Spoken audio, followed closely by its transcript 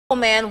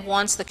Man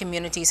wants the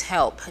community's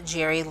help.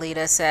 Jerry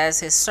Lita says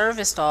his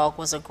service dog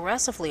was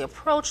aggressively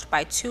approached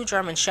by two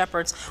German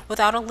Shepherds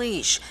without a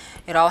leash.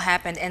 It all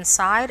happened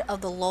inside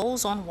of the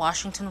Lowe's on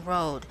Washington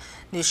Road.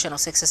 News Channel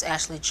 6's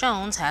Ashley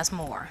Jones has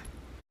more.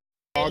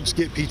 Dogs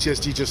get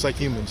PTSD just like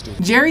humans do.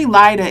 Jerry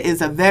Lita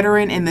is a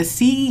veteran and the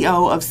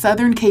CEO of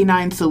Southern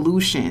Canine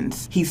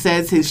Solutions. He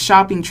says his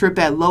shopping trip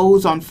at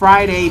Lowe's on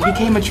Friday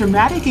became a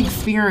traumatic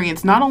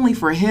experience not only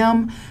for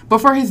him, but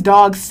for his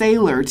dog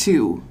Sailor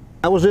too.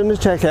 I was in the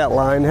checkout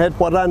line, had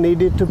what I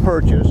needed to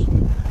purchase.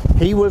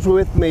 He was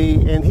with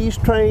me, and he's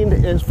trained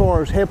as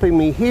far as helping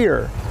me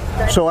here.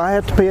 So I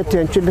have to pay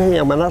attention to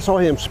him. And I saw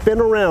him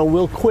spin around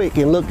real quick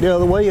and look the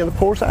other way, and of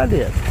course I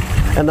did.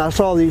 And I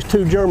saw these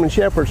two German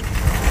Shepherds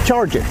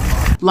charging.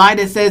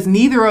 Lida says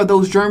neither of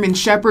those German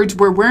Shepherds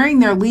were wearing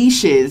their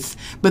leashes,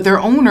 but their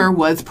owner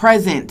was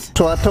present.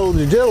 So I told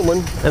the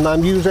gentleman, and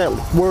I'm using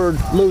that word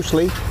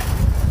loosely,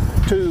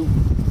 to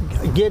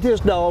get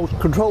his dogs,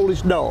 control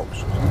his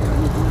dogs.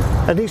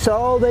 And he said,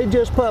 oh, they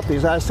just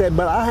puppies. I said,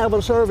 but I have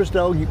a service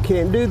dog, you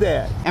can't do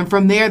that. And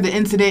from there, the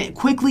incident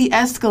quickly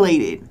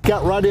escalated.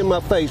 Got right in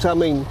my face,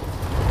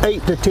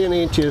 8 to 10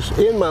 inches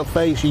in my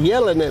face,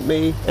 yelling at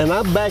me, and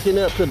I'm backing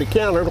up to the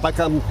counter like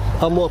I'm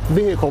off the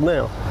vehicle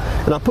now.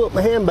 And I put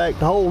my hand back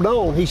to hold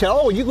on. He said,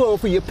 oh, you're going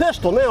for your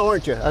pistol now,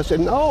 aren't you? I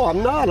said, no,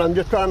 I'm not, I'm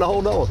just trying to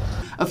hold on.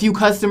 A few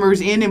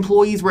customers and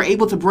employees were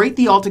able to break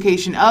the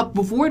altercation up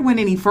before it went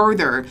any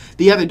further.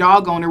 The other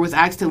dog owner was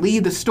asked to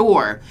leave the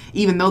store.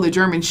 Even though the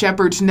German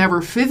Shepherds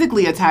never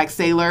physically attacked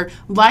Sailor,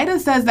 Lida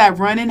says that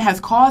run-in has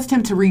caused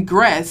him to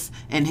regress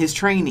in his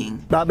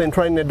training. I've been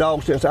training the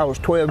dog since I was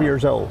 12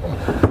 years old,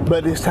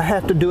 but it's to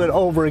have to do it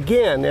over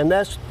again, and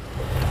that's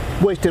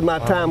wasted my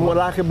time when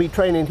I could be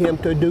training him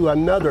to do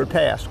another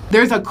task.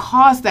 There's a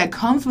cost that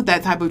comes with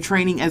that type of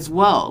training as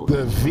well.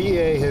 The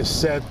VA has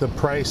set the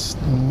price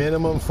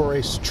minimum for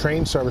a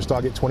trained service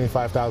dog at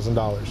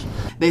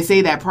 $25,000. They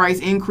say that price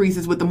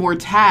increases with the more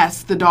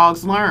tasks the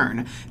dogs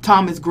learn.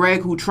 Thomas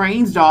Gregg, who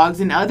trains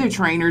dogs, and other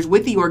trainers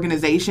with the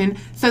organization,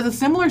 says a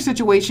similar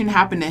situation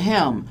happened to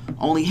him,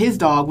 only his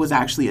dog was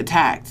actually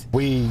attacked.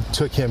 We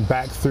took him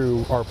back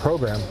through our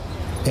program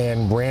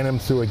and ran him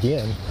through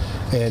again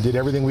and did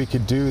everything we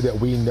could do that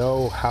we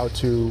know how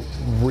to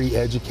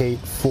re-educate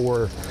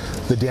for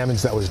the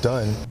damage that was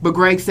done. But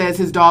Greg says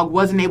his dog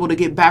wasn't able to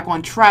get back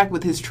on track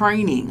with his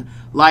training.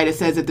 Lida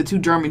says if the two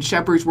German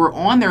Shepherds were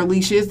on their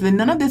leashes, then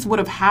none of this would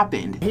have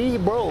happened. He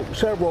broke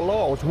several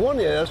laws. One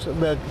is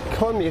that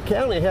Columbia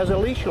County has a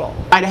leash law.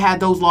 Lida had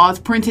those laws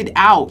printed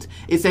out.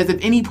 It says if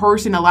any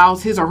person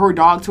allows his or her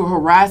dog to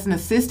harass an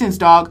assistance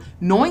dog,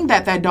 knowing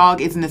that that dog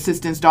is an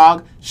assistance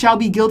dog, shall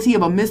be guilty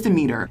of a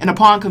misdemeanor, and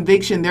upon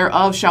conviction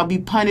thereof shall be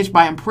punished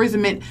by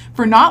imprisonment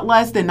for not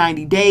less than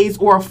 90 days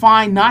or a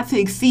fine not to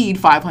exceed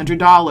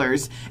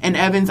 $500. In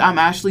Evans, I'm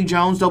Ashley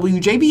Jones,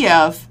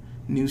 WJBF,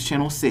 News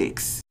Channel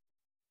 6.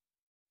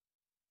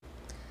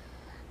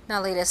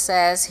 Now, Lita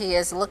says he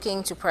is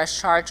looking to press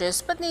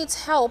charges but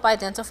needs help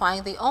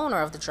identifying the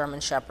owner of the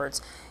German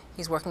Shepherds.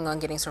 He's working on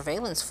getting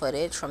surveillance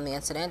footage from the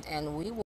incident, and we will